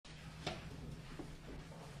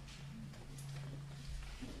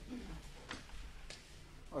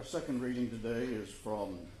Our second reading today is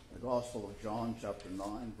from the Gospel of John, chapter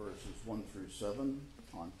 9, verses 1 through 7,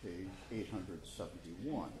 on page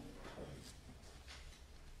 871.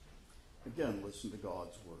 Again, listen to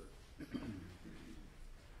God's word.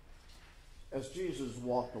 As Jesus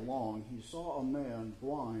walked along, he saw a man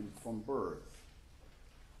blind from birth.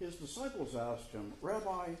 His disciples asked him,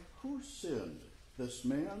 "Rabbi, who sinned, this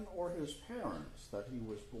man or his parents, that he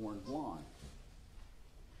was born blind?"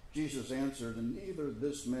 Jesus answered, "Neither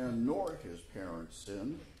this man nor his parents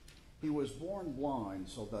sinned. He was born blind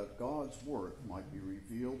so that God's work might be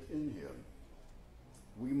revealed in him.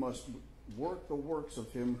 We must work the works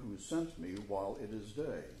of him who sent me while it is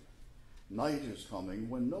day. Night is coming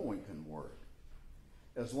when no one can work.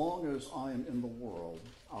 As long as I am in the world,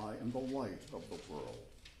 I am the light of the world."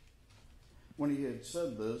 When he had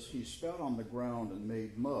said this, he spat on the ground and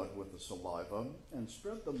made mud with the saliva and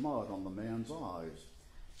spread the mud on the man's eyes,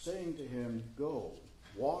 saying to him, "Go,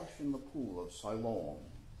 wash in the pool of Siloam,"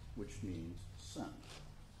 which means sent.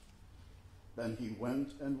 Then he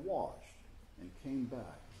went and washed and came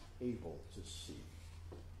back able to see.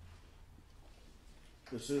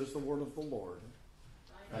 This is the word of the Lord.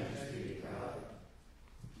 Thanks be to God.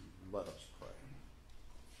 Let us pray.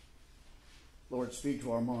 Lord, speak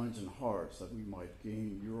to our minds and hearts that we might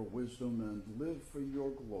gain your wisdom and live for your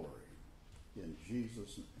glory. In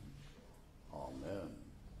Jesus' name, amen.